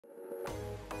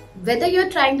Whether you're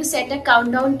trying to set a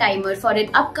countdown timer for an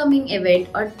upcoming event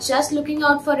or just looking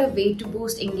out for a way to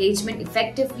boost engagement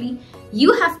effectively,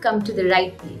 you have come to the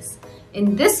right place.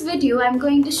 In this video, I'm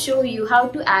going to show you how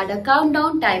to add a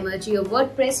countdown timer to your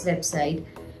WordPress website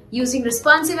using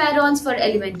responsive add-ons for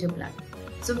Elementor plugin.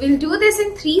 So we'll do this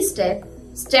in 3 steps.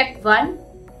 Step 1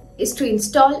 is to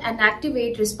install and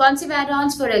activate responsive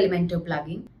add-ons for Elementor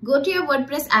plugin. Go to your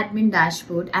WordPress admin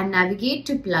dashboard and navigate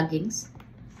to plugins.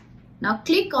 Now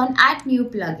click on Add New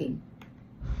Plugin.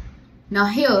 Now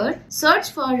here,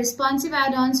 search for responsive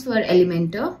add-ons for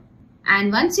Elementor,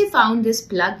 and once you found this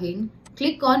plugin,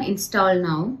 click on Install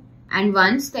Now, and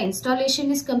once the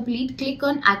installation is complete, click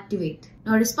on Activate.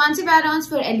 Now responsive add-ons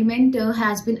for Elementor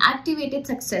has been activated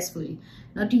successfully.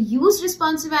 Now to use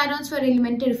responsive add-ons for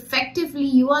Elementor effectively,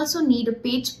 you also need a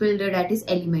page builder, that is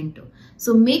Elementor.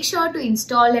 So make sure to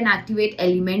install and activate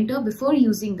Elementor before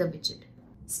using the widget.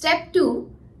 Step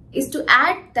 2 is to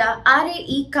add the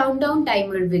RAE countdown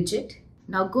timer widget.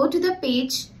 Now go to the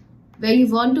page where you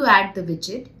want to add the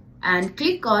widget and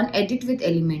click on Edit with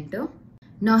Elementor.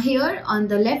 Now here on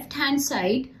the left hand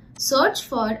side, search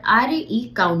for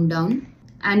RAE countdown,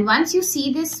 and once you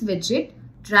see this widget,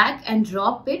 drag and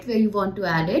drop it where you want to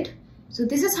add it. So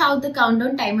this is how the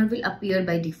countdown timer will appear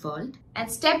by default. And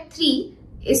step 3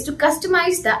 is to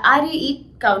customize the RAE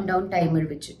countdown timer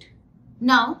widget.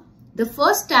 Now the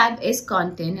first tab is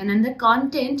content, and under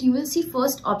content you will see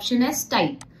first option as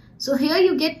type. So here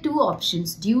you get 2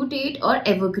 options, due date or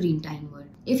evergreen timer.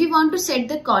 If you want to set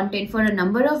the content for a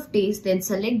number of days, then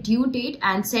select due date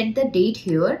and set the date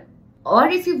here. Or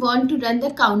if you want to run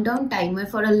the countdown timer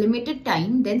for a limited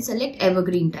time, then select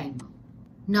evergreen timer.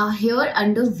 Now here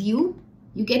under view,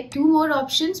 you get 2 more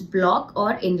options, block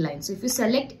or inline. So if you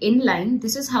select inline,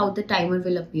 this is how the timer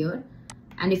will appear.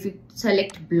 And if you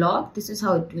select block, this is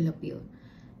how it will appear.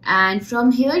 And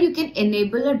from here you can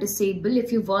enable or disable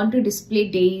if you want to display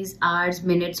days, hours,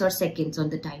 minutes or seconds on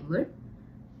the timer.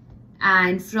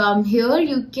 And from here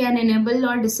you can enable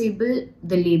or disable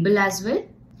the label as well.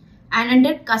 And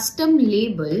under custom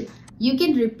label, you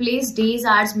can replace days,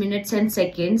 hours, minutes and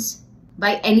seconds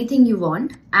by anything you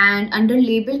want. And under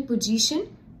label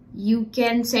position, you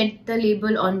can set the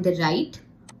label on the right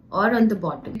or on the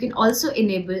bottom. You can also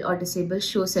enable or disable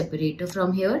show separator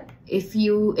from here. If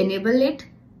you enable it,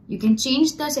 you can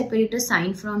change the separator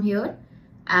sign from here,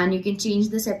 and you can change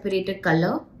the separator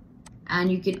color,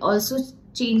 and you can also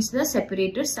change the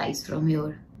separator size from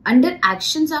here. Under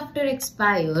actions after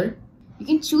expire, you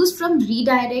can choose from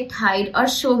redirect, hide or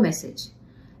show message.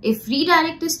 If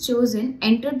redirect is chosen,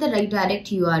 enter the redirect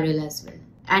URL as well.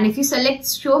 And if you select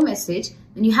show message,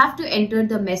 then you have to enter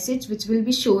the message which will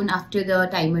be shown after the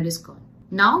timer is gone.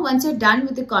 Now once you're done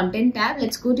with the content tab,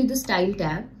 let's go to the style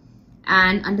tab.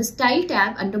 And under style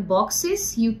tab, under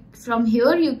boxes, from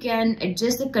here you can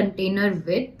adjust the container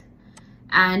width,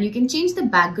 and you can change the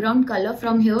background color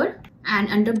from here. And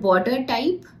under border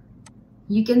type,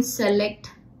 you can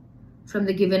select from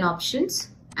the given options,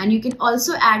 and you can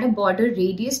also add a border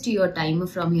radius to your timer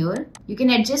from here. You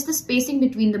can adjust the spacing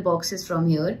between the boxes from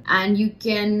here, and you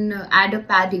can add a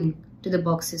padding to the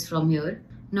boxes from here.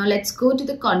 Now let's go to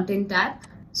the content tab.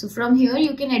 So from here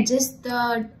you can adjust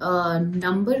the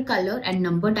number color and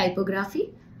number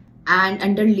typography, and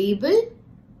under label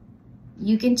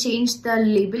you can change the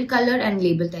label color and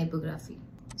label typography.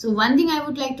 So one thing I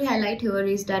would like to highlight here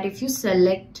is that if you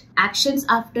select actions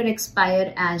after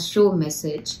expire as show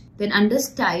message, then under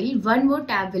style, one more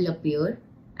tab will appear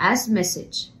as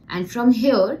message. And from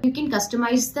here, you can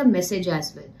customize the message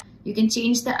as well. You can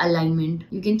change the alignment,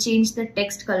 you can change the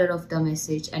text color of the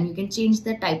message, and you can change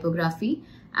the typography,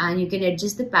 and you can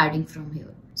adjust the padding from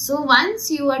here. So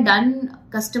once you are done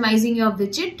customizing your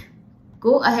widget,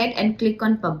 go ahead and click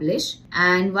on publish,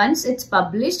 and once it's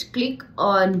published, click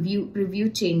on view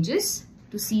preview changes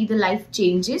to see the live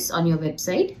changes on your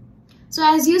website. So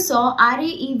as you saw,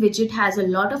 RAE widget has a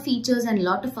lot of features and a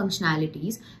lot of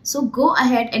functionalities. So go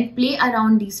ahead and play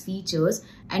around these features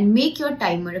and make your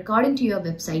timer according to your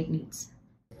website needs.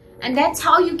 And that's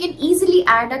how you can easily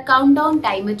add a countdown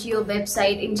timer to your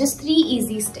website in just 3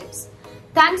 easy steps.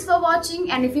 Thanks for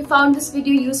watching, and if you found this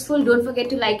video useful, don't forget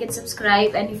to like and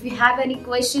subscribe. And if you have any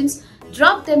questions,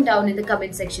 drop them down in the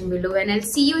comment section below, and I'll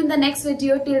see you in the next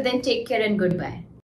video. Till then, take care and goodbye.